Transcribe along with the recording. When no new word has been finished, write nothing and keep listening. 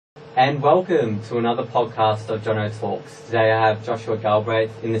and welcome to another podcast of Jono Talks. Today I have Joshua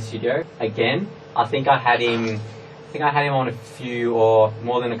Galbraith in the studio again. I think I had him on a few or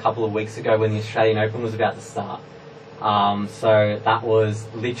more than a couple of weeks ago when the Australian Open was about to start. So that was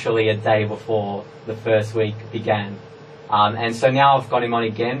literally a day before the first week began. And so now I've got him on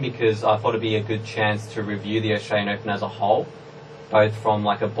again because I thought it'd be a good chance to review the Australian Open as a whole, both from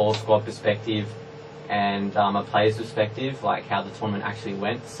like a ball squad perspective and a player's perspective, like how the tournament actually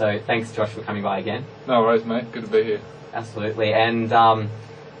went. So thanks, Josh, for coming by again. No worries, mate. Good to be here. Absolutely. And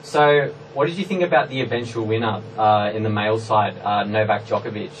so what did you think about the eventual winner in the male side, Novak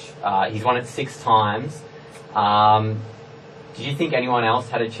Djokovic? He's won it 6 times. Did you think anyone else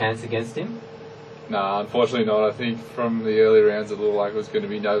had a chance against him? No, unfortunately not. I think from the early rounds it looked like it was going to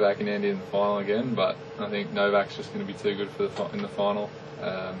be Novak and Andy in the final again, but I think Novak's just going to be too good for in the final.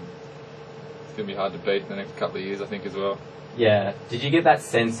 It's going to be hard to beat in the next couple of years, I think, as well. Yeah. Did you get that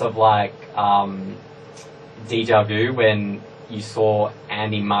sense of like deja vu when you saw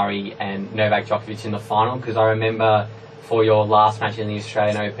Andy Murray and Novak Djokovic in the final? Because I remember for your last match in the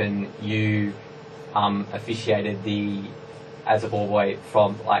Australian Open, you officiated as a ball boy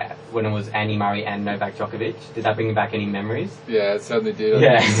from like when it was Andy Murray and Novak Djokovic. Did that bring back any memories? Yeah, it certainly did.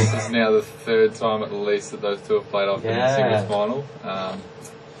 I think this is now the 3rd time at least that those two have played off in the singles final.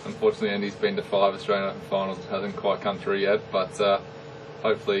 Unfortunately, Andy's been to 5 Australian Open finals. It hasn't quite come through yet, but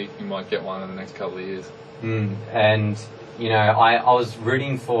hopefully he might get one in the next couple of years. And, you know, I was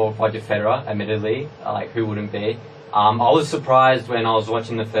rooting for Roger Federer, admittedly. Like, who wouldn't be? I was surprised when I was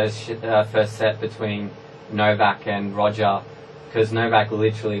watching the first set between Novak and Roger, because Novak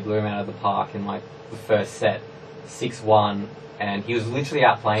literally blew him out of the park in, like, the first set, 6-1. And he was literally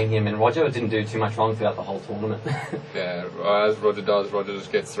outplaying him, and Roger didn't do too much wrong throughout the whole tournament. Yeah, as Roger does, Roger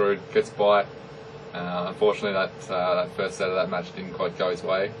just gets through, gets by. Unfortunately, that first set of that match didn't quite go his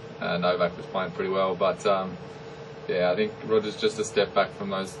way. Novak was playing pretty well, but yeah, I think Roger's just a step back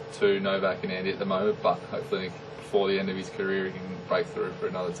from those two, Novak and Andy, at the moment. But hopefully, before the end of his career, he can break through for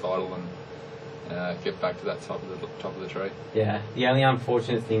another title and get back to that top of the tree. Yeah, the only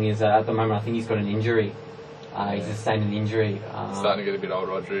unfortunate thing is that at the moment, I think he's got an injury. He's sustained an injury. Starting to get a bit old,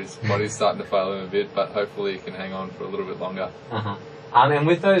 Roger. His body's starting to fail him a bit, but hopefully he can hang on for a little bit longer. And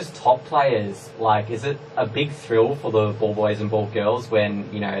with those top players, like, is it a big thrill for the ball boys and ball girls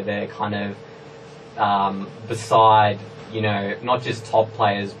when, you know, they're kind of beside, you know, not just top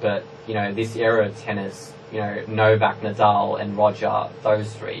players, but, you know, this era of tennis, you know, Novak, Nadal and Roger,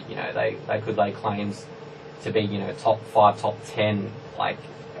 those three, you know, they could lay claims to be, you know, top 5, top 10, like,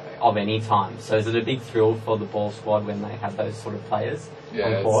 of any time. So is it a big thrill for the ball squad when they have those sort of players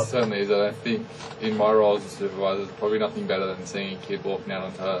on court? It certainly is. I think in my role as a supervisor, there's probably nothing better than seeing a kid walking out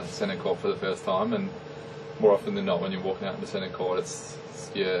onto centre court for the first time, and more often than not when you're walking out into centre court, it's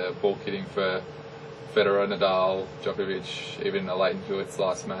ball kidding for Federer, Nadal, Djokovic, even a Leighton Hewitt's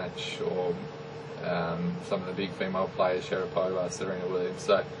last match, or some of the big female players, Sharapova, Serena Williams.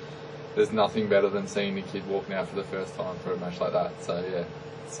 So there's nothing better than seeing the kid walking out for the first time for a match like that. So yeah,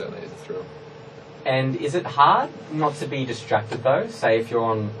 certainly is a thrill. And is it hard not to be distracted though? Say if you're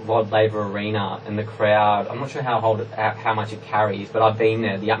on Rod Laver Arena and the crowd, I'm not sure how much it carries, but I've been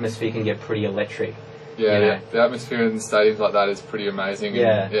there. The atmosphere can get pretty electric. Yeah, you know? The atmosphere in stadiums like that is pretty amazing.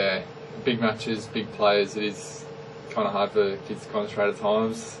 Yeah. And yeah, big matches, big players. It is kind of hard for kids to concentrate at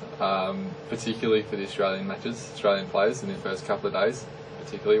times, particularly for the Australian matches, Australian players in the first couple of days,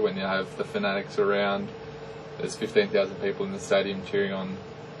 particularly when you have the fanatics around. There's 15,000 people in the stadium cheering on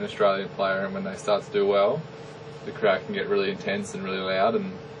an Australian player, and when they start to do well, the crowd can get really intense and really loud,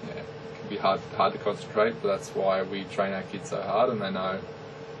 and yeah, it can be hard to concentrate. But that's why we train our kids so hard, and they know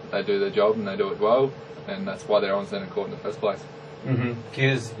that they do their job and they do it well, and that's why they're on centre court in the first place.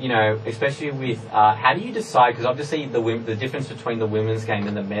 Because, you know, especially with how do you decide? Because obviously the difference between the women's game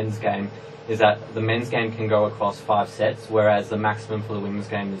and the men's game is that the men's game can go across 5 sets, whereas the maximum for the women's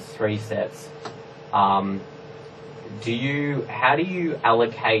game is 3 sets. How do you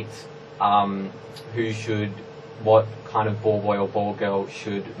allocate what kind of ball boy or ball girl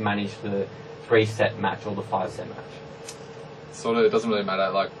should manage the 3-set match or the 5-set match? Sort of, it doesn't really matter.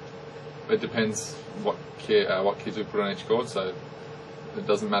 Like, it depends what kids we put on each court. So it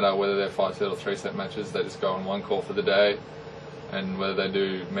doesn't matter whether they're 5-set or 3-set matches. They just go on one court for the day, and whether they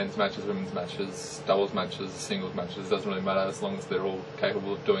do men's matches, women's matches, doubles matches, singles matches, doesn't really matter as long as they're all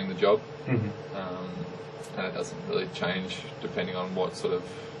capable of doing the job. And it doesn't really change depending on what sort of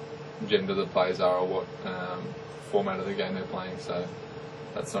gender the players are or what format of the game they're playing. So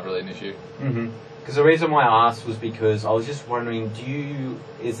that's not really an issue. Because the reason why I asked was because I was just wondering,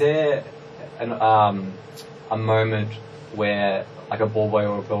 is there a moment where like a ball boy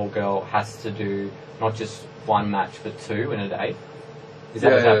or a ball girl has to do not just one match but two in a day? Is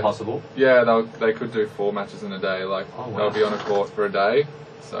that possible? Yeah, they could do 4 matches in a day. Like they'll be on a court for a day,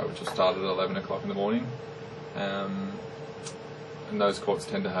 so which will start at 11 o'clock in the morning. And those courts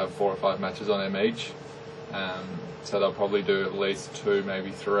tend to have 4 or 5 matches on them each. So they'll probably do at least 2,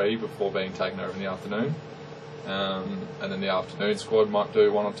 maybe 3 before being taken over in the afternoon. And then the afternoon squad might do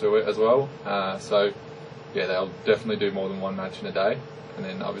 1 or 2 as well. So yeah, they'll definitely do more than 1 match in a day. And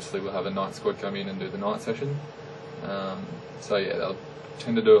then obviously we'll have a night squad come in and do the night session. So yeah, they'll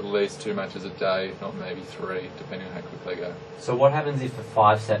tend to do at least 2 matches a day, if not maybe 3, depending on how quick they go. So what happens if a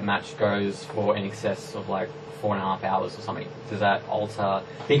 5-set match goes for in excess of like 4.5 hours or something? Does that alter?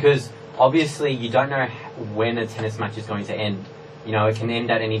 Because obviously you don't know when a tennis match is going to end. You know, it can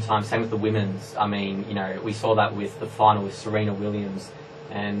end at any time. Same with the women's. I mean, you know, we saw that with the final with Serena Williams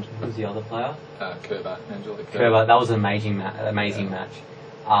and who was the other player? Angelique Kerber. That was an amazing match.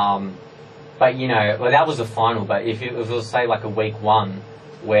 But you know, well, that was the final. But if it was say like a week 1,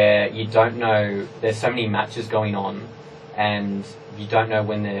 where you don't know, there's so many matches going on, and you don't know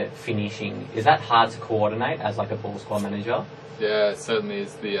when they're finishing. Is that hard to coordinate as like a ball squad manager? Yeah, it certainly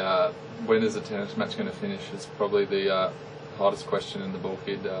is. When is a tennis match going to finish is probably the hardest question in the ball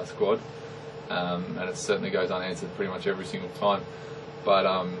kid squad, and it certainly goes unanswered pretty much every single time. But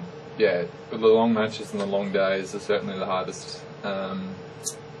yeah, the long matches and the long days are certainly the hardest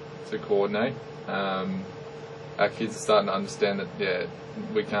to coordinate. Our kids are starting to understand that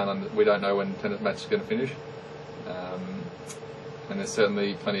we don't know when tennis match is going to finish, and there's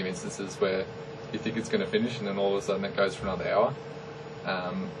certainly plenty of instances where you think it's going to finish and then all of a sudden it goes for another hour.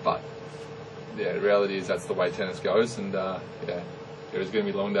 But yeah, the reality is that's the way tennis goes, and there's going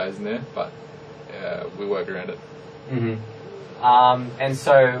to be long days in there, but we work around it. Mm-hmm. And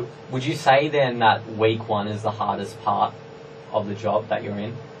so, would you say then that week 1 is the hardest part of the job that you're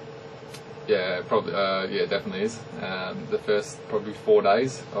in? Yeah, probably. Yeah, definitely is. The first probably 4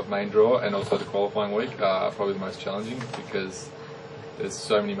 days of main draw and also the qualifying week are probably the most challenging because there's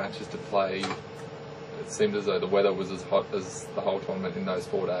so many matches to play. It seemed as though the weather was as hot as the whole tournament in those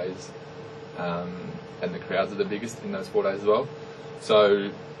 4 days, and the crowds are the biggest in those 4 days as well.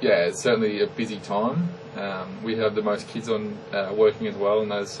 So yeah, it's certainly a busy time. We have the most kids on working as well in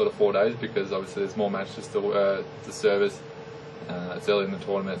those sort of 4 days because obviously there's more matches to service. It's early in the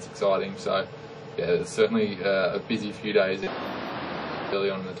tournament, it's exciting. So yeah, it's certainly a busy few days early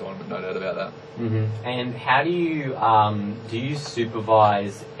on in the tournament, no doubt about that. Mm-hmm. And how do you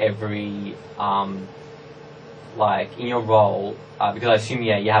supervise every like in your role? Because I assume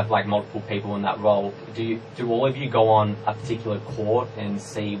you have like multiple people in that role. Do all of you go on a particular court and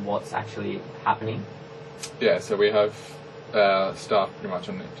see what's actually happening? Yeah, so we have staff pretty much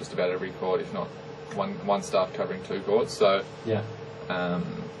on just about every court, if not one staff covering 2 courts. So yeah,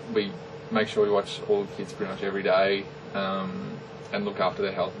 we make sure we watch all the kids pretty much every day and look after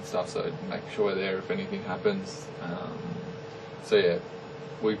their health and stuff. So make sure we're there if anything happens. So yeah,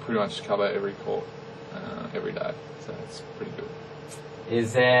 we pretty much cover every court every day. So it's pretty good.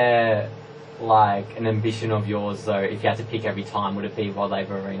 Is there like an ambition of yours though? If you had to pick every time, would it be Rod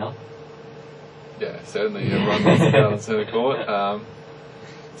Laver Arena? Yeah, certainly. Everyone wants to be out on centre court.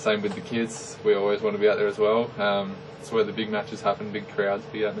 Same with the kids. We always want to be out there as well. It's where the big matches happen, big crowds,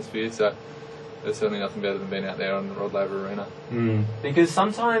 big atmosphere. So there's certainly nothing better than being out there on the Rod Laver Arena. Because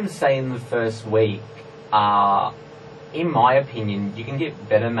sometimes, say in the first week, in my opinion, you can get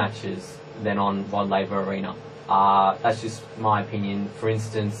better matches than on Rod Laver Arena. That's just my opinion. For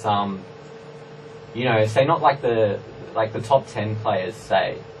instance, you know, say not like the top 10 players.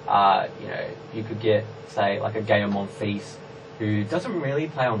 Say, you know, you could get say like a Gael Monfils, who doesn't really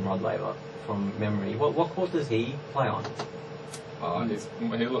play on Rod Laver from memory. What court does he play on?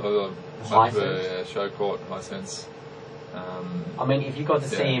 He looks like a show court, high sense. I mean, if you got to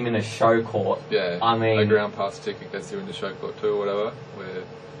see him in a show court, I mean, a ground pass ticket gets you into show court too, or whatever. Where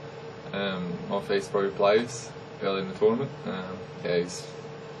Monfils probably plays early in the tournament. He's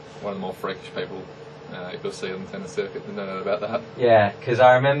one of the more freakish people you'll see on the tennis circuit. No doubt about that. Yeah, because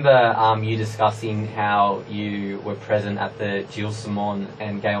I remember you discussing how you were present at the Gilles Simon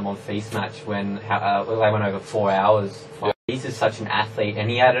and Gael Monfils match when they went over 4 hours. Yeah. He's just such an athlete, and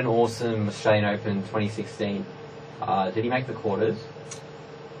he had an awesome Australian Open 2016. Did he make the quarters?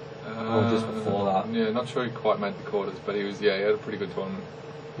 Or just before that? Yeah, not sure he quite made the quarters, but he had a pretty good tournament.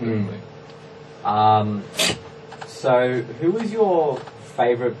 So, who was your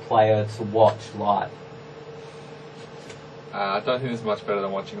favourite player to watch live? I don't think there's much better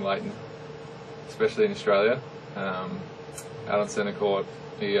than watching Leighton, especially in Australia. Out on centre court,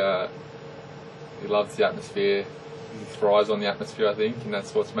 he loves the atmosphere. thrives on the atmosphere, I think, and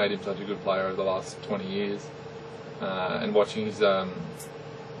that's what's made him such a good player over the last 20 years. And watching his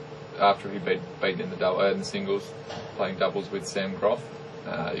after he beaten in the singles, playing doubles with Sam Groth,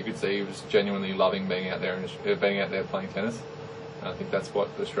 you could see he was genuinely loving being out there playing tennis. And I think that's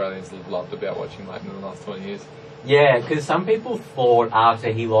what the Australians loved about watching Leighton in the last 20 years. Yeah, because some people thought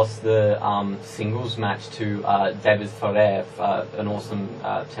after he lost the singles match to David Ferrer, an awesome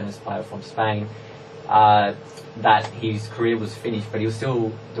tennis player from Spain, that his career was finished, but he was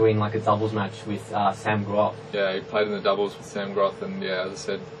still doing like a doubles match with Sam Groth. Yeah, he played in the doubles with Sam Groth, and yeah, as I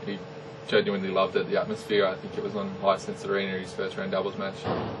said, he genuinely loved it. The atmosphere, I think it was on Hisense Arena, his first round doubles match,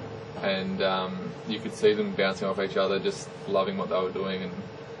 and you could see them bouncing off each other, just loving what they were doing. And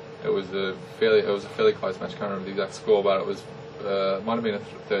it was a fairly close match. Can't remember the exact score, but it was might have been a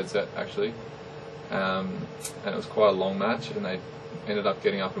third set actually, and it was quite a long match, and they ended up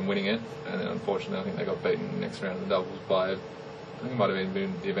getting up and winning it. And then unfortunately, I think they got beaten in the next round of the doubles by, I think it might have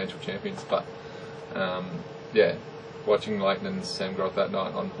been the eventual champions. But yeah, watching Leighton and Sam Groth that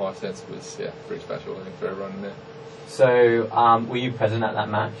night on Hisense was pretty special, I think, for everyone in there. So, were you present at that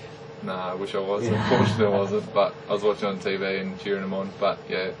match? Nah, I wish I was. Unfortunately, I wasn't. But I was watching on TV and cheering them on. But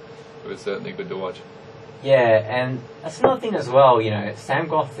yeah, it was certainly good to watch. Yeah, and that's another thing as well. Sam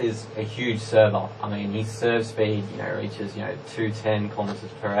Groth is a huge server. I mean, his serve speed, reaches 210 kilometers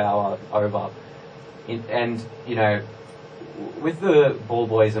per hour over. And with the ball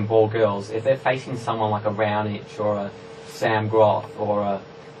boys and ball girls, if they're facing someone like a Raonic or a Sam Groth or a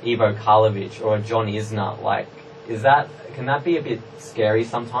Ivo Karlovic or a John Isner, like, can that be a bit scary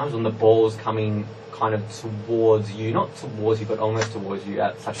sometimes when the ball's coming kind of towards you, not towards you, but almost towards you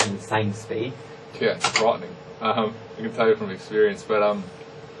at such an insane speed? Yeah, it's frightening. I can tell you from experience, but I'm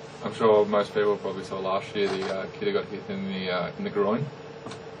sure most people probably saw last year the kid who got hit in the groin.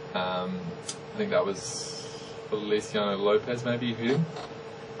 I think that was Feliciano Lopez, maybe, who hit him.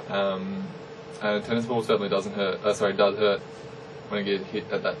 And a tennis ball certainly does hurt when you get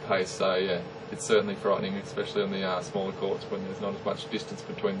hit at that pace. So yeah, it's certainly frightening, especially on the smaller courts when there's not as much distance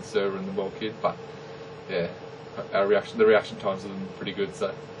between the server and the ball kid. But yeah, the reaction times are pretty good,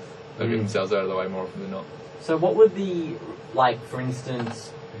 so they'll get themselves out of the way more often than not. So what would for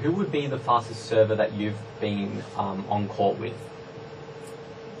instance, who would be the fastest server that you've been on court with?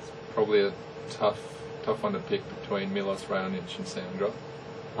 It's probably a tough one to pick between Milos Raonic and Sam Groth.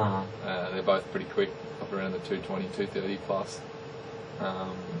 They're both pretty quick, up around the 220, 230 plus.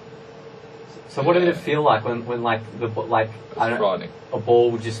 So what did it feel like when frightening. A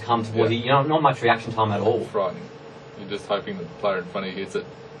ball would just come towards you? Not much reaction time at all. Frightening. You're just hoping that the player in front of you hits it,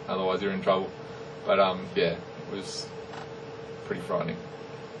 otherwise you're in trouble. But yeah, it was pretty frightening.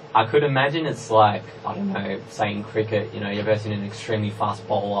 I could imagine it's like, I don't know, say in cricket, you're versing an extremely fast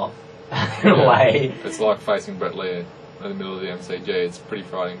bowler in a way. It's like facing Brett Lee in the middle of the MCG. It's pretty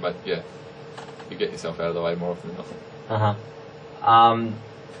frightening, but yeah, you get yourself out of the way more often than not.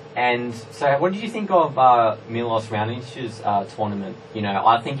 And so what did you think of Milos Raunic's tournament?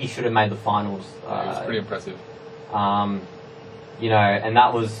 I think he should have made the finals. It was pretty impressive. And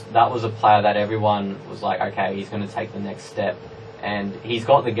that was a player that everyone was like, okay, he's going to take the next step. And he's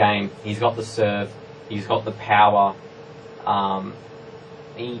got the game, he's got the serve, he's got the power.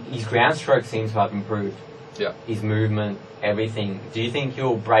 His ground stroke seems to have improved. Yeah. His movement, everything. Do you think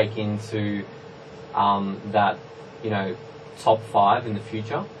he'll break into that, top 5 in the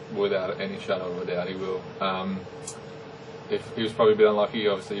future? Without any shadow of a doubt, he will. If he was probably a bit unlucky,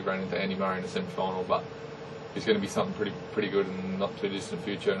 obviously he ran into Andy Murray in the semi-final, but he's going to be something pretty good in the not too distant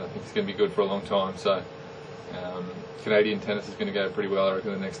future, and I think he's going to be good for a long time. So Canadian tennis is going to go pretty well, I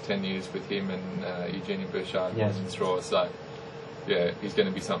reckon, the next 10 years with him and Eugenie Bouchard and Straw. So yeah, he's going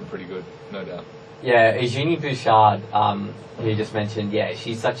to be something pretty good, no doubt. Yeah, Eugenie Bouchard, who you just mentioned,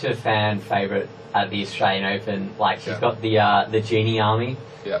 she's such a fan favourite at the Australian Open. Like, she's got the Genie Army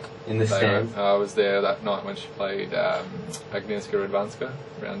in the stands. I was there that night when she played Agnieszka Radwanska,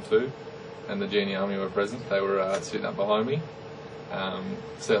 round 2, and the Genie Army were present. They were sitting up behind me.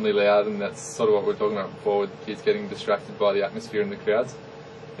 Certainly loud, and that's sort of what we were talking about before, with kids getting distracted by the atmosphere in the crowds.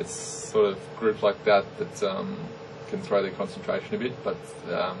 It's sort of groups like that can throw their concentration a bit, but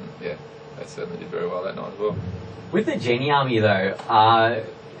they certainly did very well that night as well. With the Genie Army though,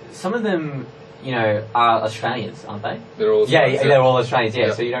 some of them, are Australians, aren't they? They're all Australians. Yeah, they're all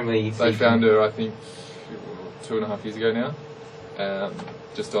Australians, so you don't really see... They found her, I think, 2.5 years ago now,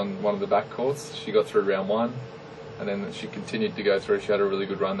 just on one of the back courts. She got through round 1, and then she continued to go through. She had a really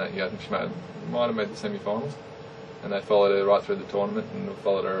good run that year. I think she might have made the semi-finals, and they followed her right through the tournament, and have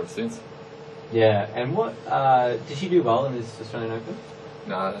followed her ever since. Yeah, and what did she do well in this Australian Open?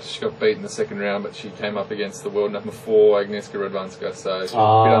 Nah, she got beat in the second round, but she came up against the world number 4, Agnieszka Radwanska, so she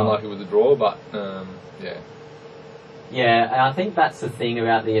was a bit unlucky with the draw, but yeah. Yeah, and I think that's the thing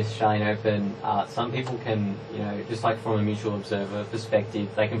about the Australian Open. Some people can, just like from a mutual observer perspective,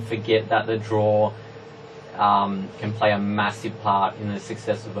 they can forget that the draw can play a massive part in the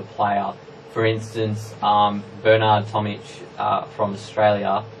success of a player. For instance, Bernard Tomic from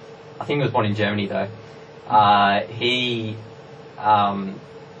Australia, I think he was born in Germany though, he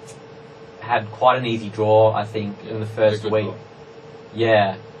had quite an easy draw, I think, in the first week. Draw.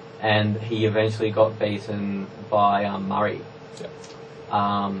 Yeah, and he eventually got beaten by Murray. Yeah.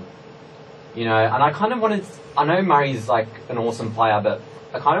 And I kind of wanted, I know Murray's like an awesome player, but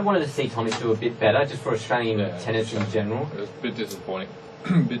I kind of wanted to see Tomic do a bit better, just for Australian tennis in general. It was a bit disappointing.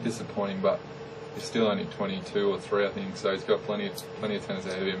 But he's still only 22 or 3, I think, so he's got plenty of tennis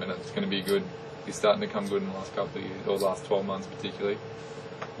ahead of him, and it's going to be good. He's starting to come good in the last couple of years, or last 12 months particularly,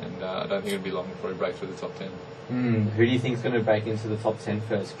 and I don't think it'll be long before he breaks through the top 10. Who do you think is going to break into the top 10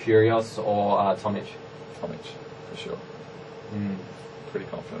 first, Kyrgios or Tomic? Tomic, for sure. Pretty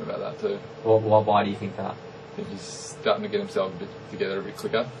confident about that too. Why do you think that? I think he's starting to get himself together a bit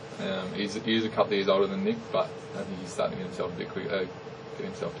quicker. He's a couple of years older than Nick, but I think he's starting to get himself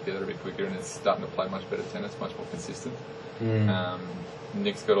together a bit quicker, and is starting to play much better tennis, much more consistent.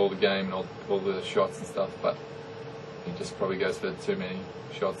 Nick's got all the game and all the shots and stuff, but he just probably goes for too many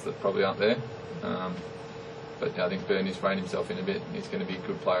shots that probably aren't there. But yeah, I think Bernie's reined himself in a bit, and he's going to be a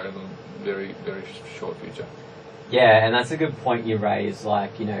good player in the very, very short future. Yeah, and that's a good point you raise.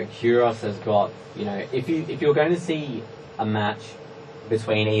 Like, Kyrgios has got, if you're going to see a match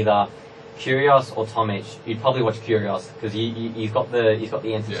between either Kyrgios or Tomic, you'd probably watch Kyrgios because he's got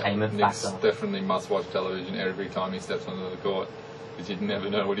the entertainment factor. Nick's definitely must-watch television every time he steps onto the court, because you'd never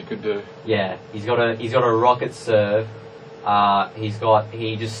know what he could do. Yeah, he's got a rocket serve.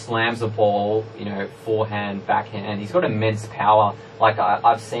 He just slams the ball, forehand, backhand. He's got immense power. Like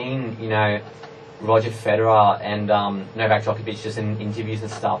I've seen, Roger Federer and Novak Djokovic just in interviews and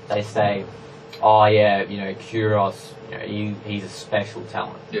stuff. They say, "Oh yeah, Kyrgios, he's a special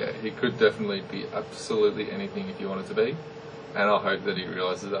talent." Yeah, he could definitely be absolutely anything if he wanted to be, and I hope that he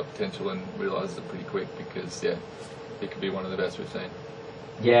realises that potential and realises it pretty quick, because he could be one of the best we've seen.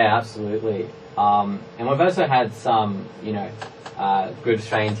 Yeah, absolutely. And we've also had some, good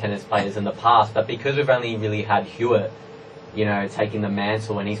Australian tennis players in the past, but because we've only really had Hewitt, taking the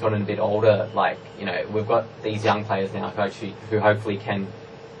mantle, and he's gotten a bit older, we've got these young players now who hopefully can,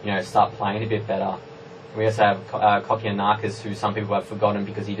 start playing a bit better. We also have Kokianakis, who some people have forgotten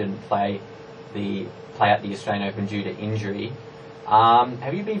because he didn't play at the Australian Open due to injury.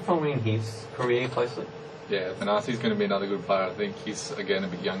 Have you been following his career closely? Yeah, Thanasi's going to be another good player. I think he's, again, a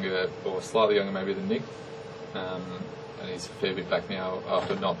bit younger, or slightly younger maybe than Nick. And he's a fair bit back now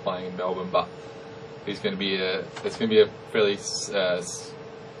after not playing in Melbourne, but it's going to be a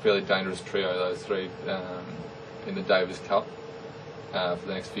fairly dangerous trio, those three, in the Davis Cup for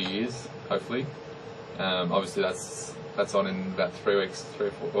the next few years, hopefully. Obviously that's on in about 3 weeks,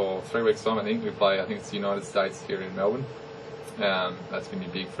 3 weeks time, I think. We play, I think it's the United States here in Melbourne. That's going to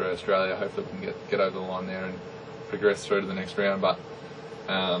be big for Australia. Hopefully we can get over the line there and progress through to the next round. But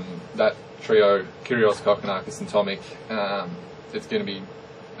that trio, Kyrgios, Kokianakis and Tomic, it's going to be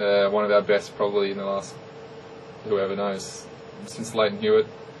one of our best probably in the last, whoever knows, since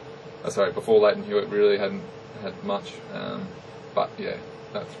before Leighton Hewitt really hadn't had much. But yeah,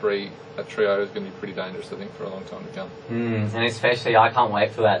 that trio is going to be pretty dangerous, I think, for a long time to come. And especially, I can't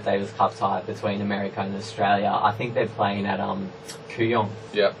wait for that Davis Cup tie between America and Australia. I think they're playing at Kooyong.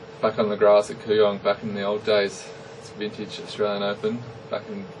 Yeah, back on the grass at Kooyong, back in the old days. It's vintage Australian Open, back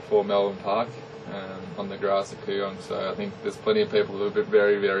before Melbourne Park, on the grass at Kooyong. So I think there's plenty of people who are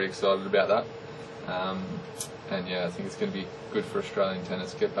very, very excited about that. And yeah, I think it's going to be good for Australian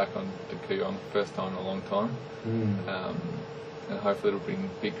tennis to get back on to Kooyong, first time in a long time. And hopefully it'll bring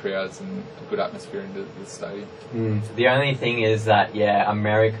big crowds and a good atmosphere into the stadium. The only thing is that,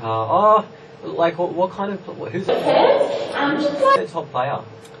 America, who's the top player?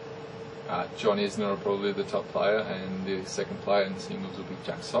 John Isner will probably be the top player, and the second player in the singles will be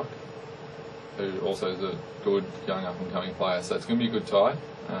Jack Sock, who also is a good young up-and-coming player. So it's going to be a good tie.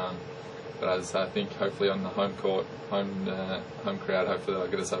 But as I think, hopefully on the home court, home crowd, hopefully they'll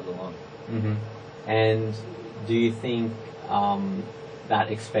get us over the line. And do you think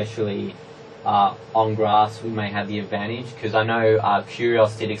that especially on grass we may have the advantage? Because I know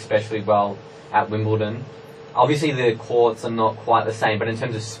Kyrgios did especially well at Wimbledon. Obviously the courts are not quite the same, but in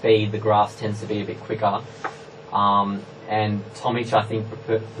terms of speed, the grass tends to be a bit quicker. And Tomic, I think,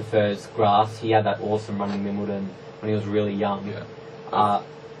 prefers grass. He had that awesome run in Wimbledon when he was really young. Yeah. and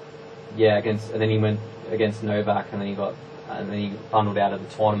then he went against Novak, and then he bundled out of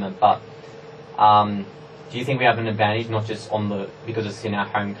the tournament. But do you think we have an advantage, not just because it's in our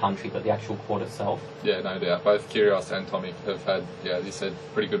home country, but the actual court itself? Yeah, no doubt. Both Kyrgios and Tommy have had, as you said,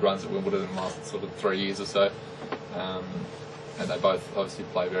 pretty good runs at Wimbledon in the last sort of 3 years or so. And they both obviously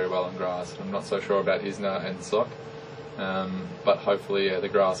play very well on grass. I'm not so sure about Isner and Sock, but hopefully the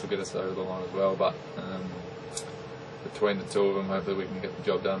grass will get us over the line as well. But between the two of them, hopefully we can get the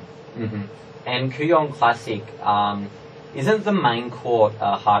job done. Mm-hmm. And Kooyong Classic, isn't the main court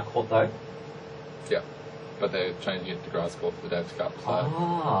a hard court though? Yeah, but they're changing it to grass court for the Davis Cup.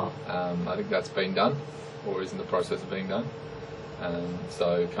 So I think that's been done, or is in the process of being done.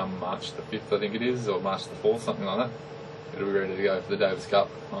 So come March the 5th, I think it is, or March the 4th, something like that, it'll be ready to go for the Davis Cup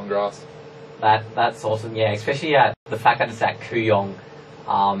on grass. That's awesome, yeah. Especially the fact that it's at Kooyong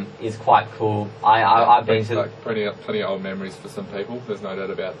is quite cool. I've been to plenty of old memories for some people. There's no doubt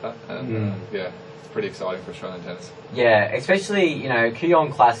about that, and it's pretty exciting for Australian tennis. Yeah, especially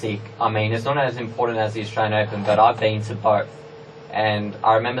Kooyong Classic. I mean, it's not as important as the Australian Open, but I've been to both, and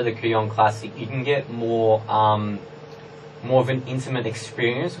I remember the Kooyong Classic. You can get more of an intimate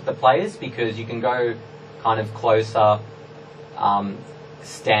experience with the players because you can go kind of closer.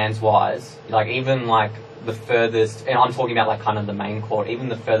 Stands wise, even the furthest, and I'm talking about kind of the main court, even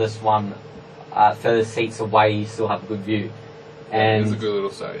the furthest seats away, you still have a good view. And it's a good little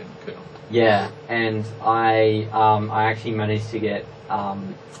stadium. Yeah, and I actually managed to get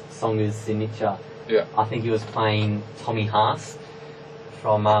Songa's signature. Yeah, I think he was playing Tommy Haas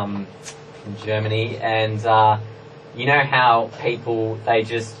from Germany, and you know how people, they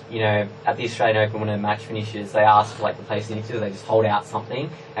just, at the Australian Open when a match finishes, they ask for the place signatures, they just hold out something.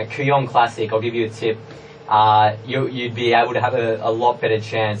 At Kooyong Classic, I'll give you a tip, you'd be able to have a lot better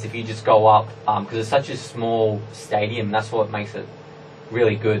chance if you just go up, because it's such a small stadium. That's what makes it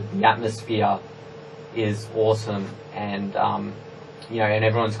really good. The atmosphere is awesome, and and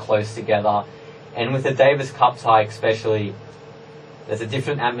everyone's close together. And with the Davis Cup tie especially, there's a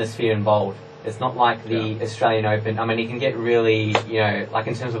different atmosphere involved. It's not like the Australian Open. I mean, it can get really,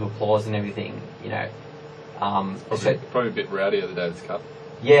 in terms of applause and everything, probably a bit rowdy at the Davis Cup.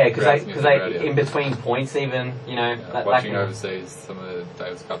 Yeah, because they in between points even, watching overseas, some of the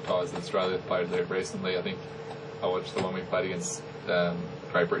Davis Cup ties that Australia played there recently. I think I watched the one we played against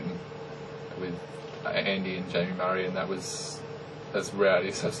Great Britain with Andy and Jamie Murray, and that was as rowdy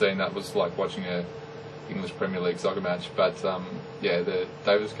as I've seen. That was like watching a English Premier League soccer match. But the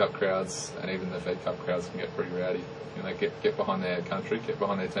Davis Cup crowds and even the Fed Cup crowds can get pretty rowdy. They get behind their country, get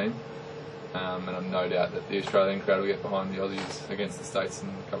behind their team, and I'm no doubt that the Australian crowd will get behind the Aussies against the States in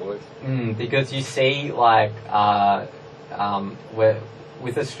a couple of weeks. Because you see, with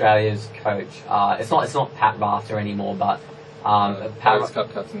Australia's coach, it's not Pat Rafter anymore, but Davis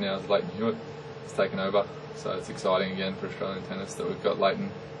Cup captain now is Leighton Hewitt. It's taken over, so it's exciting again for Australian tennis that we've got Leighton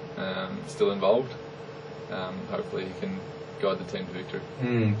still involved. Hopefully he can guide the team to victory.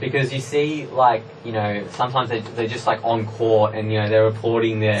 Because you see, sometimes they're just on court and they're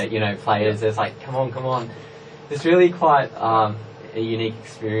applauding their players. It's come on. It's really quite a unique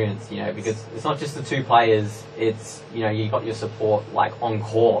experience, because it's not just the two players. It's you got your support on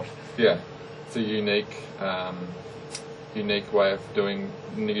court. Yeah, it's a unique way of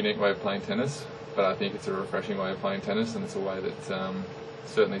playing tennis. But I think it's a refreshing way of playing tennis, and it's a way that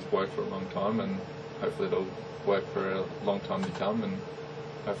certainly has worked for a long time, and hopefully it'll work for a long time to come, and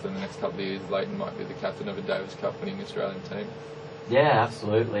hopefully in the next couple of years Leighton might be the captain of a Davis Cup winning Australian team. Yeah,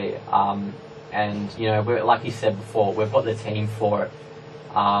 absolutely. And we're, like you said before, we've got the team for it,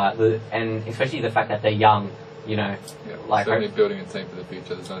 and especially the fact that they're young. Certainly building a team for the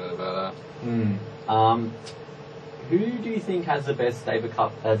future. There's no doubt about that. Who do you think has the best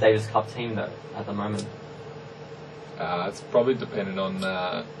Davis Cup team though at the moment? It's probably dependent on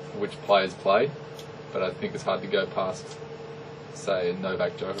which players play, but I think it's hard to go past, say,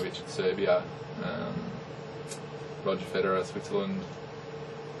 Novak, Djokovic in Serbia, Roger Federer, Switzerland,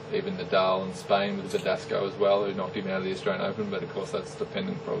 even Nadal in Spain with Verdasco as well, who knocked him out of the Australian Open, but of course that's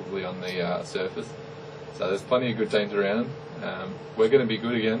dependent probably on the surface. So there's plenty of good teams around. We're going to be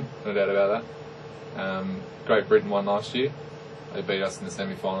good again, no doubt about that. Great Britain won last year. They beat us in the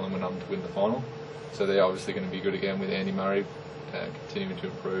semi-final and went on to win the final. So they're obviously going to be good again with Andy Murray continuing to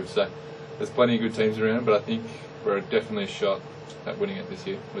improve. So there's plenty of good teams around, but I think we're definitely a shot at winning it this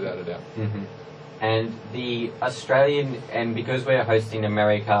year, without a doubt. Mm-hmm. And the Australian, and because we're hosting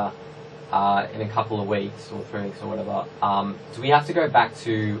America in a couple of weeks or 3 weeks or whatever, do we have to go back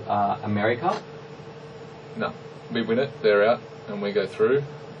to America? No, we win it, they're out, and we go through.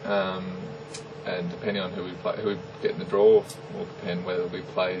 and depending on who we play, who we get in the draw, will depend whether we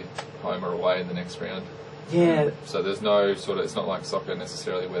play home or away in the next round. Yeah. So there's no sort of, it's not like soccer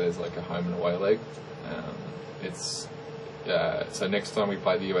necessarily where there's like a home and away leg. So next time we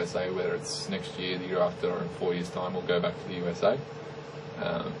play the USA, whether it's next year, the year after, or in 4 years' time, we'll go back to the USA.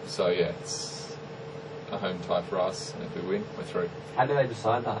 So yeah, it's a home tie for us, and if we win, we're through. How do they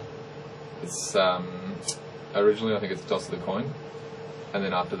decide that? It's originally I think it's a toss of the coin, and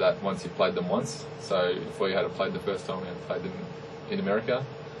then after that, once you've played them once, so if we had played the first time we had played them in America,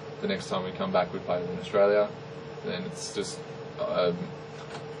 the next time we come back we play them in Australia, then it's just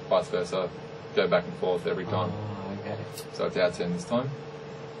vice versa, go back and forth every time. Oh, okay. So it's our turn this time.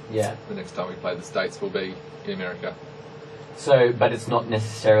 Yeah. The next time we play the States will be in America. So, but it's not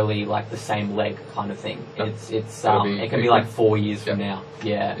necessarily like the same leg kind of thing. No. It can be like 4 years from now.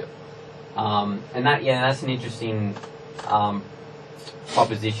 Yeah. Yep. And that's an interesting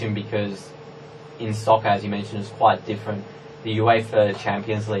proposition, because in soccer, as you mentioned, is quite different. The UEFA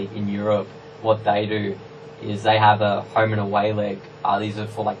Champions League in Europe, what they do is they have a home and away leg. These are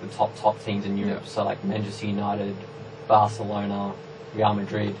for like the top teams in Europe. Yep. So like Manchester United, Barcelona, Real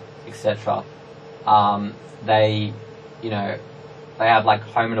Madrid, etc. They have like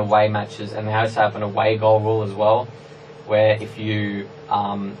home and away matches, and they also have an away goal rule as well, where if you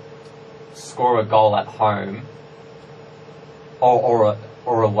score a goal at home or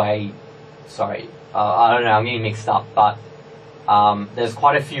away, sorry, I don't know, I'm getting mixed up, but there's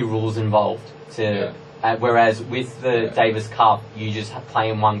quite a few rules involved whereas with the Davis Cup, you just play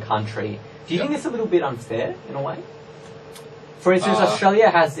in one country. Do you think it's a little bit unfair in a way? For instance,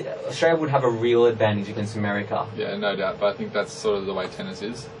 Australia would have a real advantage against America. Yeah, no doubt, but I think that's sort of the way tennis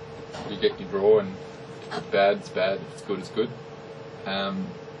is. You get your draw, and if it's bad, it's bad. If it's good, it's good.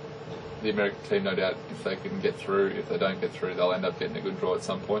 The American team, no doubt, if they can get through, if they don't get through, they'll end up getting a good draw at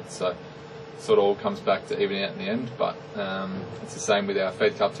some point. So it sort of all comes back to evening out in the end. But it's the same with our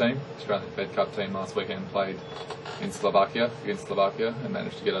Fed Cup team. Australian Fed Cup team last weekend played in Slovakia, against Slovakia, and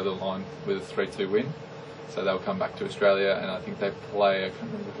managed to get over the line with a 3-2 win. So they'll come back to Australia, and I think they play, I can't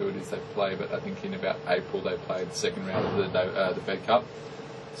remember who it is they play, but I think in about April they played the second round of the Fed Cup.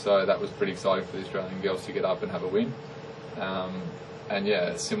 So that was pretty exciting for the Australian girls to get up and have a win. And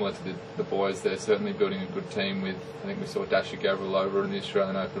yeah, similar to the boys, they're certainly building a good team with, I think we saw Dasha Gabriel over in the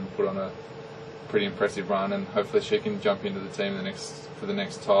Australian Open put on a pretty impressive run, and hopefully she can jump into the team for the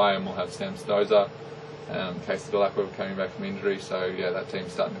next tie, and we'll have Sam Stoza, Casey Delacqua coming back from injury, so yeah, that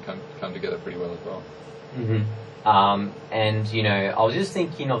team's starting to come together pretty well as well. Mm-hmm. And I was just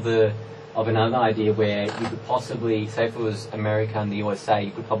thinking of another idea where you could possibly, say if it was America and the USA,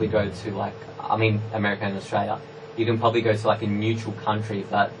 you could probably go to America and Australia, you can probably go to like a neutral country,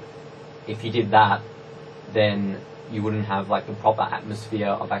 but if you did that, then you wouldn't have like the proper atmosphere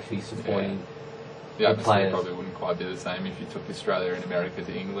of actually supporting the atmosphere players. Probably wouldn't quite be the same if you took Australia and America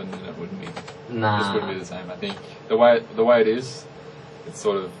to England, and it wouldn't be just wouldn't be the same. I think the way it is,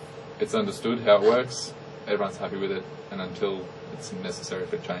 it's understood how it works. Everyone's happy with it, and until it's necessary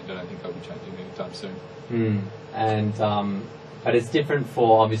for change, I don't think they'll be changing anytime soon. And but it's different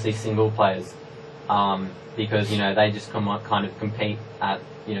for obviously single players, because they just kind of compete at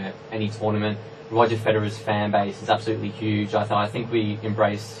any tournament. Roger Federer's fan base is absolutely huge. I think we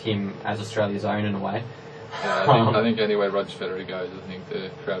embrace him as Australia's own in a way. Yeah, I think anywhere Roger Federer goes, I think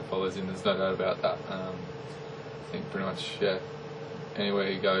the crowd follows him. There's no doubt about that. I think pretty much anywhere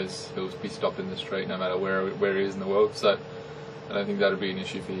he goes, he'll be stopped in the street, no matter where he is in the world. So I don't think that'll be an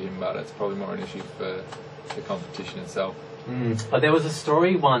issue for him, but it's probably more an issue for the competition itself. But there was a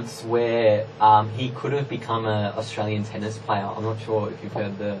story once where he could have become an Australian tennis player. I'm not sure if you've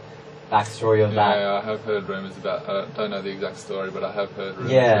heard the backstory of that. Yeah, I have heard rumours about. I don't know the exact story, but I have heard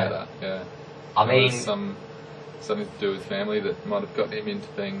rumours about that. Yeah, I mean, was something to do with family that might have got him into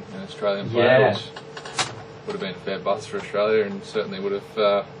being an Australian player, which would have been a fair bust for Australia, and certainly would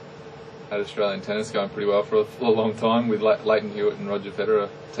have had Australian tennis going pretty well for a long time with Leighton Hewitt and Roger Federer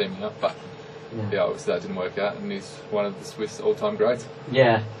teaming up. But obviously that didn't work out, and he's one of the Swiss all-time greats.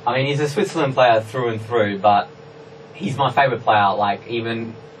 Yeah, I mean, he's a Switzerland player through and through, but he's my favourite player. Like,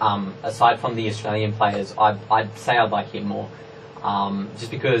 even aside from the Australian players, I'd say I'd like him more.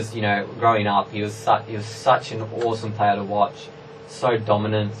 Just because, growing up, he was such an awesome player to watch, so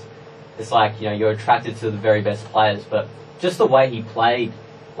dominant. It's like, you're attracted to the very best players, but just the way he played,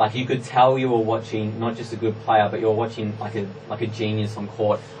 like, you could tell you were watching not just a good player, but you were watching like a genius on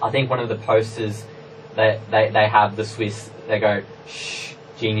court. I think one of the posters that they have, the Swiss, they go, shh,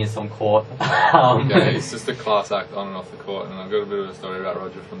 genius on court. Yeah, he's just a class act on and off the court, and I've got a bit of a story about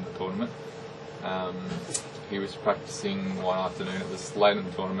Roger from the tournament. He was practicing one afternoon. It was late in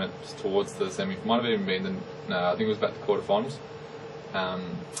the tournament, towards the semi. Might have even been I think it was about the quarterfinals.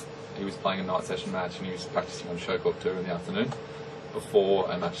 He was playing a night session match, and he was practicing on show court 2 in the afternoon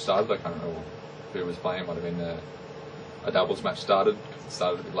before a match started. I can't remember who was playing. It might have been a doubles match started, because it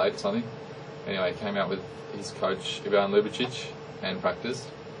started a bit late or something. Anyway, he came out with his coach Ivan Ljubicic and practiced,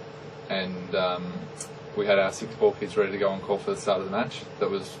 and we had our 6 ball kids ready to go on call for the start of the match that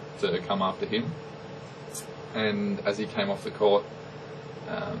was to come after him. And as he came off the court,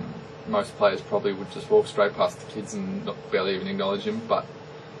 most players probably would just walk straight past the kids and barely even acknowledge him, but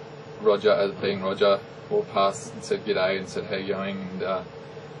Roger, as being Roger, walked past and said g'day and said how you going, and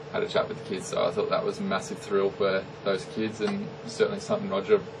had a chat with the kids. So I thought that was a massive thrill for those kids, and certainly something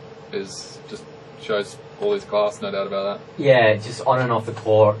Roger is just shows all his class, no doubt about that. Yeah, just on and off the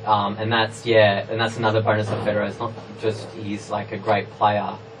court, and that's another bonus of Federer. It's not just he's like a great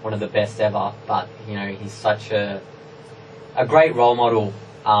player, one of the best ever, but he's such a great role model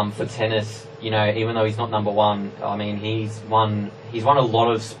for tennis. Even though he's not number one, I mean he's won a lot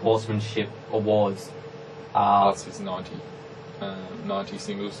of sportsmanship awards. Plus his 90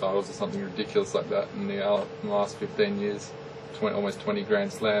 singles titles or something ridiculous like that in the last 15 years. Almost 20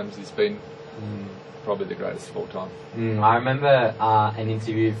 Grand Slams. He's been probably the greatest of all time. I remember an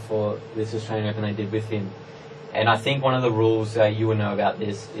interview for this Australian Open I did with him, and I think one of the rules that you would know about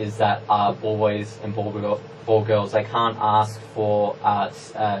this is that ball boys and ball girls, they can't ask for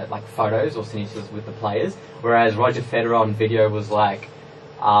like photos or signatures with the players, whereas Roger Federer on video was like,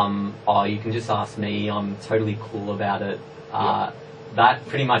 oh, you can just ask me, I'm totally cool about it. That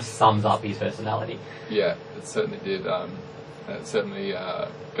pretty much sums up his personality. Yeah, it certainly did. It certainly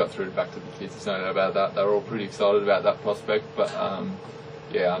got through back to the kids. There's no doubt about that. They were all pretty excited about that prospect, but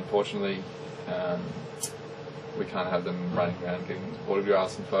unfortunately, we can't have them running around getting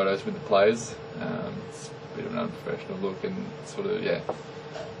autographs and photos with the players. It's a bit of an unprofessional look, and sort of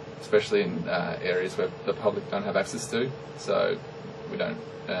especially in areas where the public don't have access to. So we don't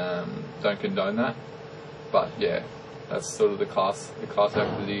condone that. But yeah, that's sort of the class act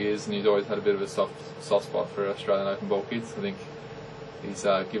that he is, and he's always had a bit of a soft spot for Australian Open ball kids. I think he's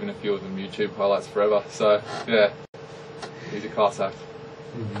given a few of them YouTube highlights forever. So yeah, he's a class act.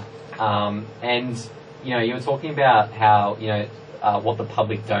 Mm-hmm. And you were talking about how what the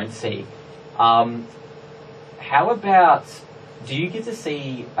public don't see. How about, do you get to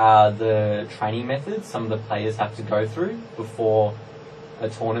see the training methods some of the players have to go through before a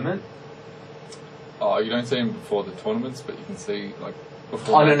tournament? Oh, you don't see them before the tournaments, but you can see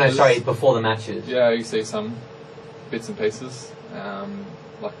before. Oh no, before the matches. Yeah, you see some bits and pieces,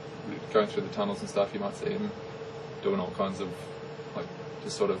 like going through the tunnels and stuff. You might see them doing all kinds of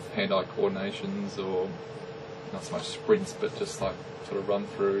just sort of hand-eye coordinations, or not so much sprints, but just sort of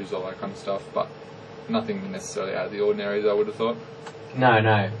run-throughs, all that kind of stuff. But nothing necessarily out of the ordinary, as I would have thought.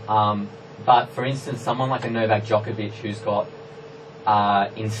 No. But for instance, someone like a Novak Djokovic, who's got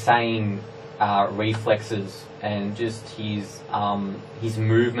insane reflexes, and just his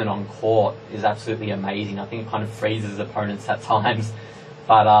movement on court is absolutely amazing. I think it kind of freezes opponents at times.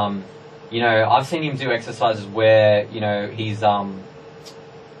 But I've seen him do exercises where he's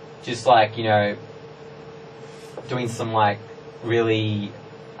just doing some really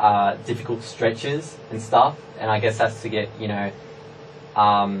difficult stretches and stuff, and I guess that's to get to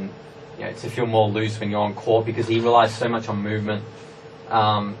feel more loose when you're on court, because he relies so much on movement.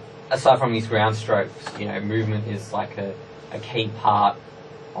 Aside from his ground strokes, movement is a key part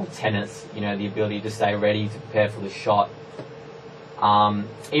of tennis. The ability to stay ready, to prepare for the shot.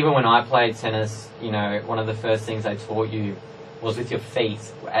 Even when I played tennis, one of the first things they taught you was with your feet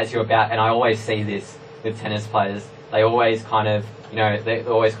as you're about, and I always see this with tennis players, they always kind of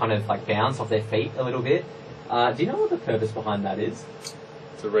bounce off their feet a little bit. Do you know what the purpose behind that is?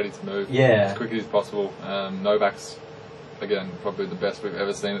 So ready to move as quickly as possible. Novak's, again, probably the best we've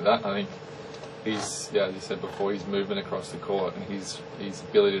ever seen at that. I think he's, as you said before, his movement across the court and his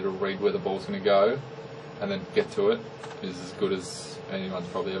ability to read where the ball's going to go and then get to it is as good as anyone's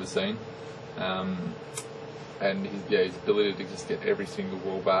probably ever seen. And his ability to just get every single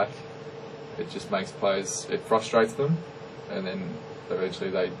ball back, it just makes players, it frustrates them, and then eventually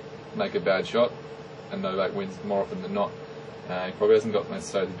they make a bad shot, and Novak wins more often than not. He probably hasn't got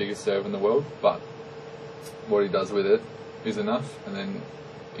necessarily the biggest serve in the world, but what he does with it is enough, and then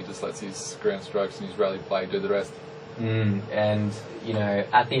he just lets his ground strokes and his rally play do the rest. And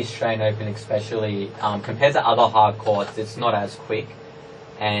at the Australian Open especially, compared to other hard courts, it's not as quick.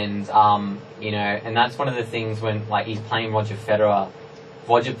 And and that's one of the things when he's playing Roger Federer.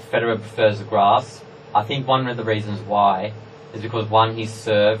 Roger Federer prefers the grass. I think one of the reasons why is because one, his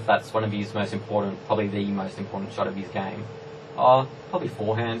serve, that's one of his most important, probably the most important shot of his game. Probably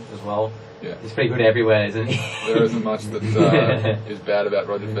forehand as well. Yeah. He's pretty good everywhere, isn't he? There isn't much that is bad about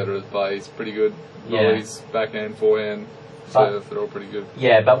Roger Federer's play. He's pretty good. Volleys, backhand, forehand, serve, they're all pretty good.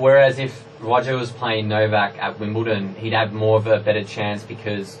 Yeah, but whereas if Roger was playing Novak at Wimbledon, he'd have more of a better chance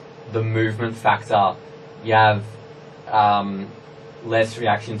because the movement factor, you have less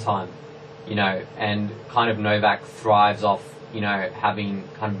reaction time, and kind of Novak thrives off, having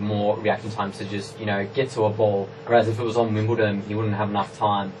kind of more reaction time to just, get to a ball. Whereas if it was on Wimbledon, he wouldn't have enough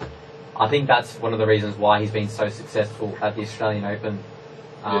time. I think that's one of the reasons why he's been so successful at the Australian Open.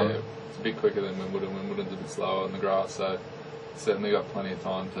 It's a bit quicker than Wimbledon. Wimbledon's a bit slower on the grass, so certainly got plenty of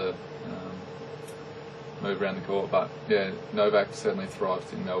time to move around the court. But yeah, Novak certainly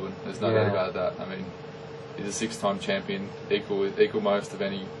thrives in Melbourne. There's no doubt about that. I mean, he's a six-time champion, equal most of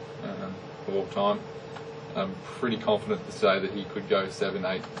any of all time. I'm pretty confident to say that he could go 7,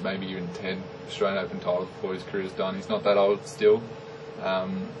 8, maybe even 10 Australian Open titles before his career's done. He's not that old still.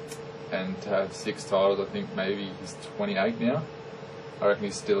 And to have 6 titles, I think maybe he's 28 now. I reckon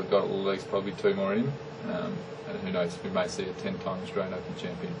he's still got at least probably 2 more in him. And who knows, we may see a 10-time Australian Open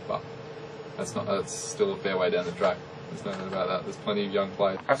champion, but that's still a fair way down the track. There's no doubt about that. There's plenty of young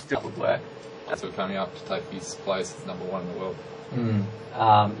players that would work. That's what's coming up to take his place as number 1 in the world.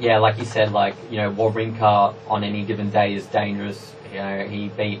 Yeah, like you said, Wawrinka on any given day is dangerous. He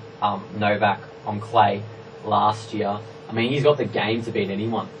beat Novak on clay last year. I mean, he's got the game to beat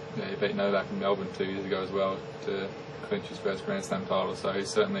anyone. Yeah, he beat Novak in Melbourne 2 years ago as well to clinch his first Grand Slam title, so he's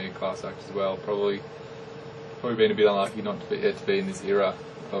certainly a class act as well. Probably been a bit unlucky not to be in this era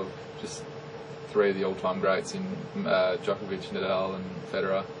of just 3 of the all-time greats in Djokovic, Nadal and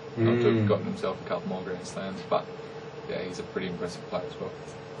Federer. Not to have gotten himself a couple more Grand Slams, but yeah, he's a pretty impressive player as well.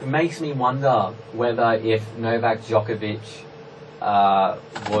 It makes me wonder whether if Novak Djokovic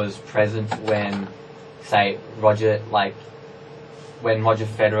was present when, say, Roger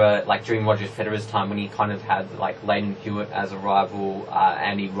Federer, during Roger Federer's time when he kind of had Leighton Hewitt as a rival,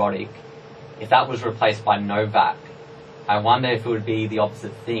 Andy Roddick, if that was replaced by Novak, I wonder if it would be the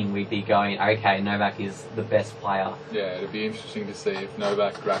opposite thing. We'd be going, okay, Novak is the best player. Yeah, it'd be interesting to see if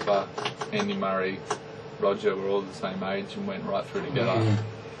Novak, Grappa, Andy Murray, Roger were all the same age and went right through together.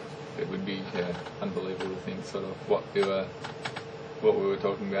 It would be unbelievable to think sort of what we were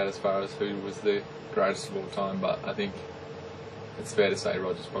talking about as far as who was the greatest of all time, but I think it's fair to say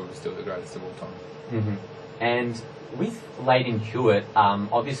Roger's probably still the greatest of all time. And with Leighton Hewitt,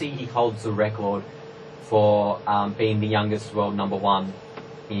 obviously he holds the record for being the youngest world number 1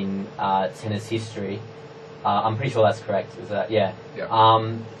 in tennis history. I'm pretty sure that's correct. Is that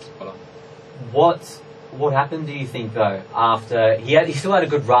What happened, do you think, though, after he still had a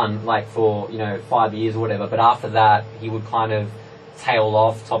good run, for 5 years or whatever, but after that he would kind of tail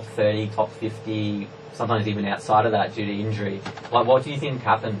off top 30, top 50, sometimes even outside of that due to injury. What do you think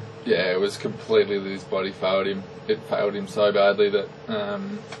happened? Yeah, it was completely that his body failed him. It failed him so badly that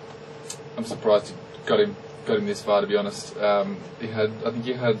I'm surprised it got him this far, to be honest. I think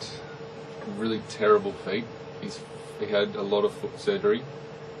he had really terrible feet. He had a lot of foot surgery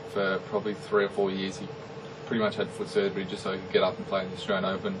for probably 3 or 4 years. He pretty much had foot surgery just so he could get up and play in the Australian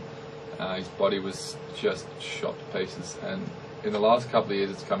Open. His body was just shot to pieces, and in the last couple of years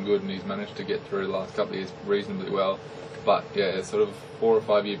it's come good, and he's managed to get through the last couple of years reasonably well. But yeah, sort of 4 or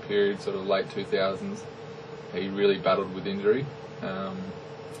 5 year period, sort of late 2000s, he really battled with injury.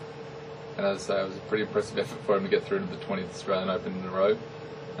 And as I say, it was a pretty impressive effort for him to get through to the 20th Australian Open in a row.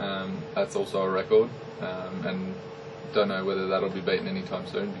 That's also a record, and don't know whether that'll be beaten anytime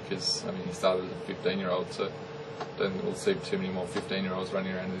soon, because he started as a 15-year-old, so don't think we'll see too many more 15-year-olds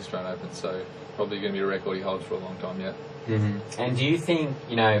running around the Australian Open. So probably going to be a record he holds for a long time yet. And do you think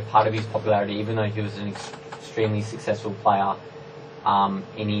part of his popularity, even though he was an extremely successful player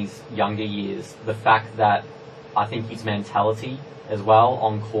in his younger years, the fact that I think his mentality as well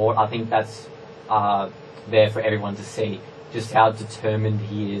on court, I think that's there for everyone to see, just how determined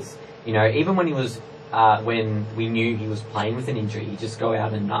he is. Even when he was when we knew he was playing with an injury, he'd just go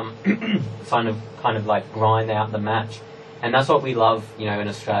out and kind of grind out the match. And that's what we love, in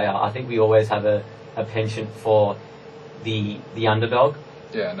Australia. I think we always have a penchant for the underdog.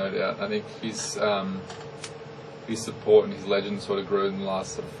 Yeah, no doubt. I think his support and his legend sort of grew in the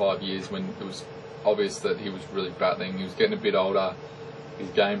last sort of 5 years, when it was obvious that he was really battling. He was getting a bit older. His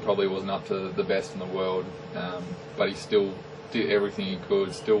game probably wasn't up to the best in the world, but he still did everything he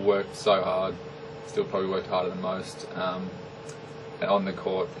could, still worked so hard, still probably worked harder than most. And on the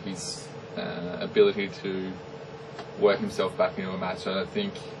court, his ability to work himself back into a match, I don't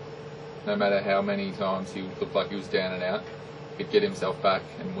think, no matter how many times he looked like he was down and out, could get himself back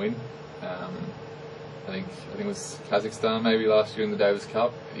and win. I think it was Kazakhstan maybe last year in the Davis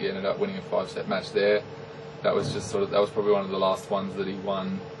Cup. He ended up winning a 5-set match there. That was just that was probably one of the last ones that he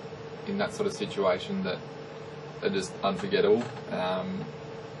won in that sort of situation that are just unforgettable.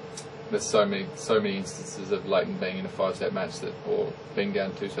 There's so many instances of Leighton being in a 5-set match or being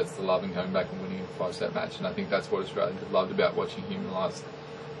down 2 sets to love and coming back and winning a 5-set match, and I think that's what Australians have loved about watching him in the last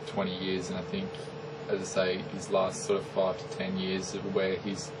 20 years. And I think, as I say, his last sort of 5 to 10 years of where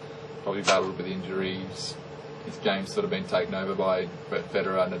he's probably battled with injuries, his game's sort of been taken over by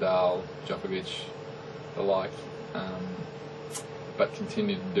Federer, Nadal, Djokovic, the like, but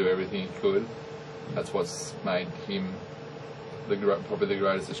continued to do everything he could. That's what's made him probably the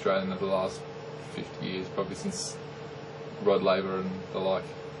greatest Australian of the last 50 years, probably since Rod Laver and the like.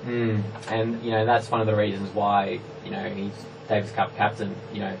 And that's one of the reasons why he's Davis Cup captain.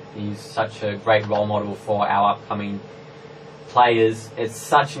 He's such a great role model for our upcoming players. It's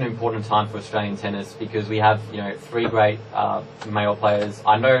such an important time for Australian tennis because we have 3 great male players.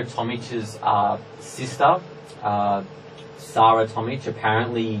 I know Tomic's sister, Sarah Tomic.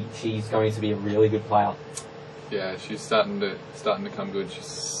 Apparently, she's going to be a really good player. Yeah, she's starting to come good. She's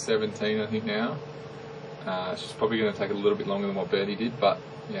 17, I think now. She's probably going to take a little bit longer than what Bernie did, but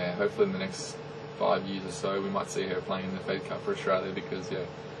yeah, hopefully in the next 5 years or so, we might see her playing in the Fed Cup for Australia because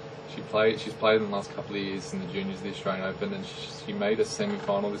she's played in the last couple of years in the juniors of the Australian Open, and she made a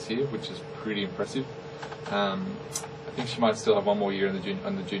semi-final this year, which is pretty impressive. I think she might still have one more year on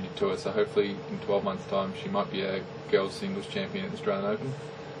the junior tour, so hopefully in 12 months' time she might be a girls singles champion at the Australian Open,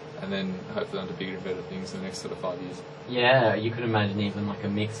 and then hopefully onto bigger and better things in the next sort of 5 years. Yeah, you could imagine even like a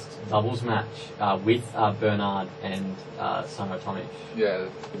mixed doubles match with Bernard and Sarah Tomic. Yeah,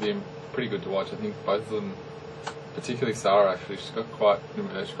 it'd be pretty good to watch. I think both of them, particularly Sarah, actually, she's got quite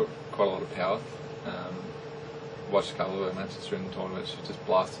a lot of power. Watched a couple of her matches during the tournament. She just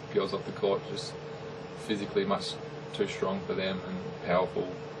blasted girls off the court, just physically much too strong for them and powerful.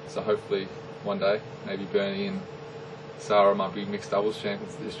 So hopefully one day, maybe Bernie and Sarah might be mixed doubles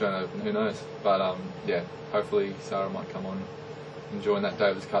champions at the Australian Open. Who knows? But hopefully Sarah might come on and join that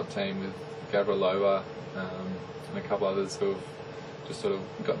Davis Cup team with Gavrilova and a couple others who have just sort of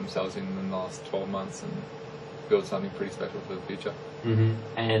got themselves in the last 12 months and build something pretty special for the future.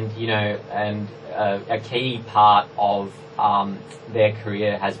 And a key part of their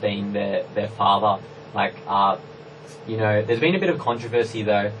career has been their father. There's been a bit of controversy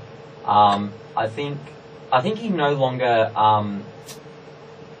though. I think he no longer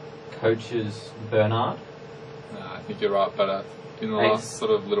coaches Bernard. I think you're right, but in the last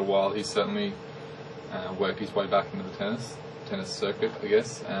sort of little while, he's certainly worked his way back into the tennis circuit, I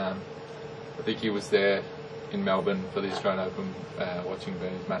guess. I think he was there in Melbourne for the Australian Open watching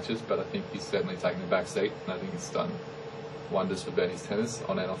Bernie's matches, but I think he's certainly taken a back seat, and I think it's done wonders for Bernie's tennis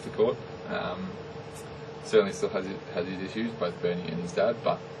on and off the court. Certainly still has his issues, both Bernie and his dad,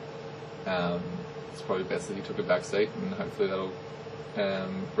 but it's probably best that he took a back seat, and hopefully that'll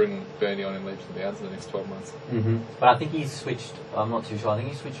bring Bernie on in leaps and bounds in the next 12 months. But I think he's switched, I'm not too sure, I think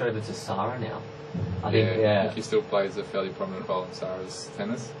he's switched over to Sarah now. I think he still plays a fairly prominent role in Sarah's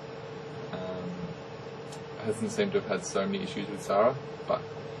tennis. Hasn't seemed to have had so many issues with Sarah, but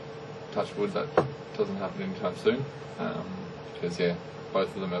touch wood, that doesn't happen anytime soon. Because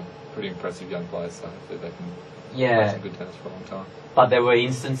both of them are pretty impressive young players, so hopefully they can play some good tennis for a long time. But there were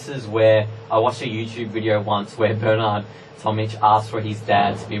instances where I watched a YouTube video once where Bernard Tomic asked for his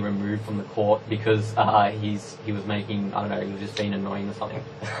dad to be removed from the court because he was making, I don't know, he was just being annoying or something.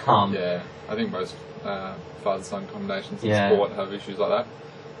 I think most father-son combinations in sport have issues like that.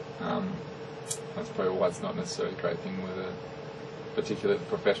 That's probably why it's not necessarily a great thing with a particular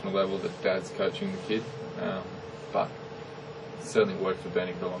professional level that dad's coaching the kid. But it's certainly worked for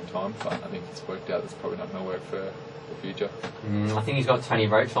Bernie for a long time, but I think it's worked out that's probably not going to work for the future. I think he's got Tony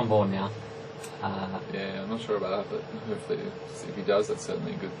Roach on board now. I'm not sure about that, but hopefully if he does, that's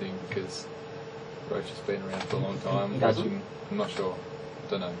certainly a good thing because Roach has been around for a long time. I'm not sure.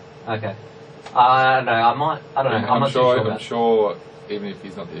 Don't know. Okay. I don't know. I'm not sure. I'm sure, even if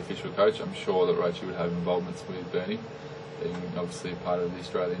he's not the official coach, I'm sure that Roach would have involvements with Bernie, being obviously part of the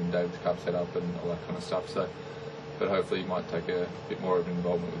Australian Davis Cup setup and all that kind of stuff. So, but hopefully he might take a bit more of an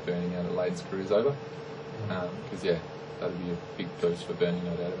involvement with Bernie now that Leighton's career is over. Because that'd be a big boost for Bernie,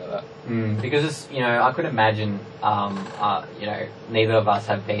 no doubt about that. Because I could imagine, neither of us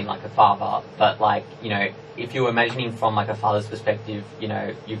have been like a father, but if you're imagining from like a father's perspective,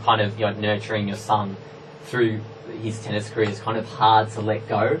 you're nurturing your son through his tennis career. It's kind of hard to let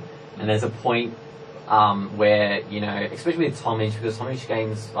go, and there's a point where, you know, especially with Tomic, because Tomic's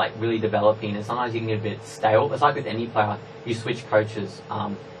game's like really developing, and sometimes you can get a bit stale. It's like with any player, you switch coaches.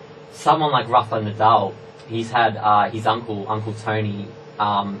 Someone like Rafa Nadal, he's had his uncle Tony.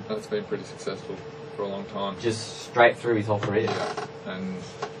 That's been pretty successful for a long time. Just straight through his whole career. Yeah, and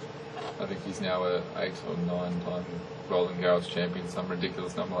I think he's now a 8 or 9-time Roland Garros champion, some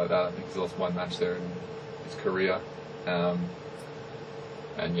ridiculous number like that. I think he's lost one match there in his career.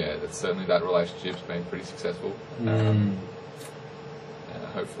 And yeah, that's certainly that relationship's been pretty successful. And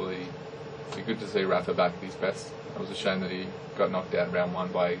hopefully, it'll be good to see Rafa back at his best. It was a shame that he got knocked out round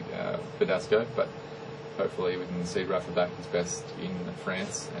 1 by Verdasco, but hopefully we can see Rafa back at his best in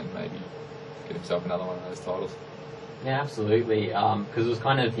France and maybe get himself another one of those titles. Yeah, absolutely. Because it was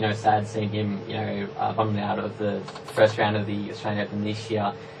kind of, you know, sad seeing him, you know, bumming out of the first round of the Australian Open this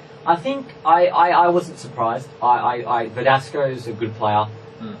year. I think I wasn't surprised. Verdasco's a good player,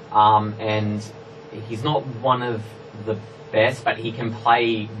 and he's not one of the best, but he can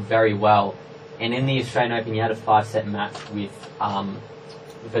play very well. And in the Australian Open, he had a 5-set match with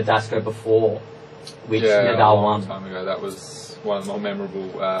Verdasco before, which Nadal won. A long time ago. That was one of the more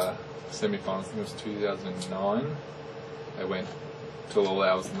memorable semi-finals. I think it was 2009. They went till all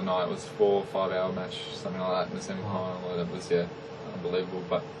hours of the night. It was 4 or 5 hour match, something like that, in the semi-final. And it was, unbelievable.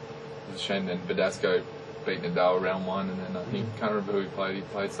 But it was a shame then Verdasco beat Nadal round 1, and then I think, can't remember who he played. He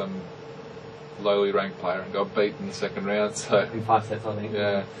played some lowly ranked player and got beat in the second round. So in 5 sets, I think.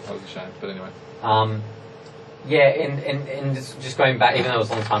 Yeah, that was a shame. But anyway. Yeah, and just going back, even though it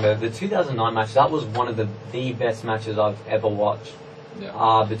was a long time ago, the 2009 match, that was one of the best matches I've ever watched.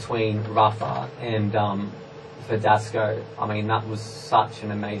 Yeah. Between Rafa and Verdasco. I mean, that was such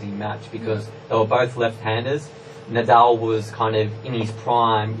an amazing match because they were both left-handers. Nadal was kind of in his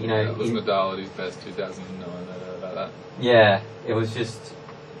prime, you know. Yeah, it was Nadal at his best, 2009, I know about that. Yeah, it was just,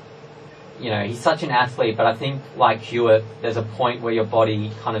 you know, he's such an athlete, but I think, like Hewitt, there's a point where your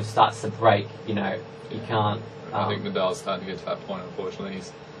body kind of starts to break, you know. You can't... I think Nadal's starting to get to that point, unfortunately.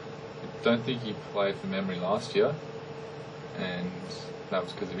 I don't think he played for memory last year, and that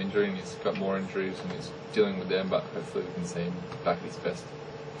was because of injury, and he's got more injuries and he's dealing with them, but hopefully we can see him back at his best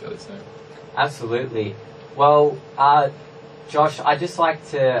fairly soon. Absolutely. Well, Josh, I'd just like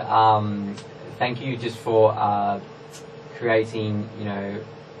to thank you just for creating, you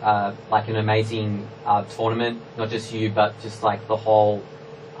know, like an amazing tournament, not just you, but just like the whole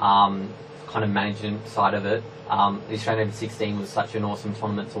kind of management side of it. The Australian Open 16 was such an awesome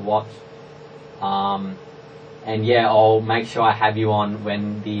tournament to watch. And yeah, I'll make sure I have you on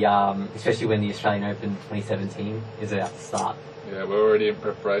when especially when the Australian Open 2017 is about to start. Yeah, we're already in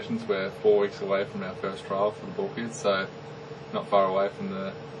preparations. We're 4 weeks away from our first trial for the ball kids, so not far away from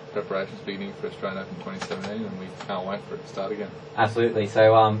the preparations beginning for Australian Open 2017, and we can't wait for it to start again. Absolutely.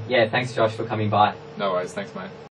 So yeah, thanks Josh for coming by. No worries, thanks mate.